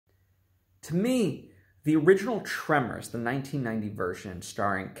To me, the original Tremors, the 1990 version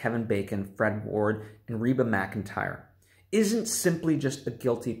starring Kevin Bacon, Fred Ward, and Reba McEntire, isn't simply just a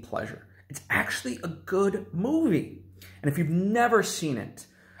guilty pleasure. It's actually a good movie. And if you've never seen it,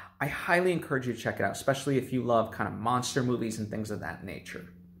 I highly encourage you to check it out, especially if you love kind of monster movies and things of that nature.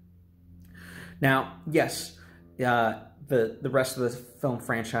 Now, yes, the rest of the film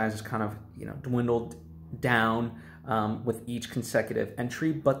franchise is kind of, dwindled down with each consecutive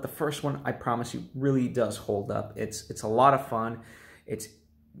entry, but the first one, I promise you, really does hold up. It's a lot of fun. It's,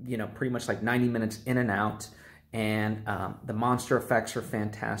 pretty much like 90 minutes in and out, and the monster effects are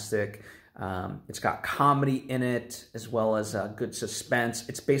fantastic. It's got comedy in it, as well as good suspense.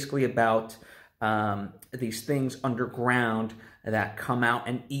 It's basically about these things underground that come out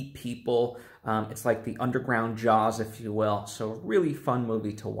and eat people. It's like the underground Jaws, if you will. So really fun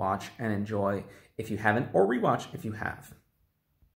movie to watch and enjoy if you haven't, or rewatch if you have.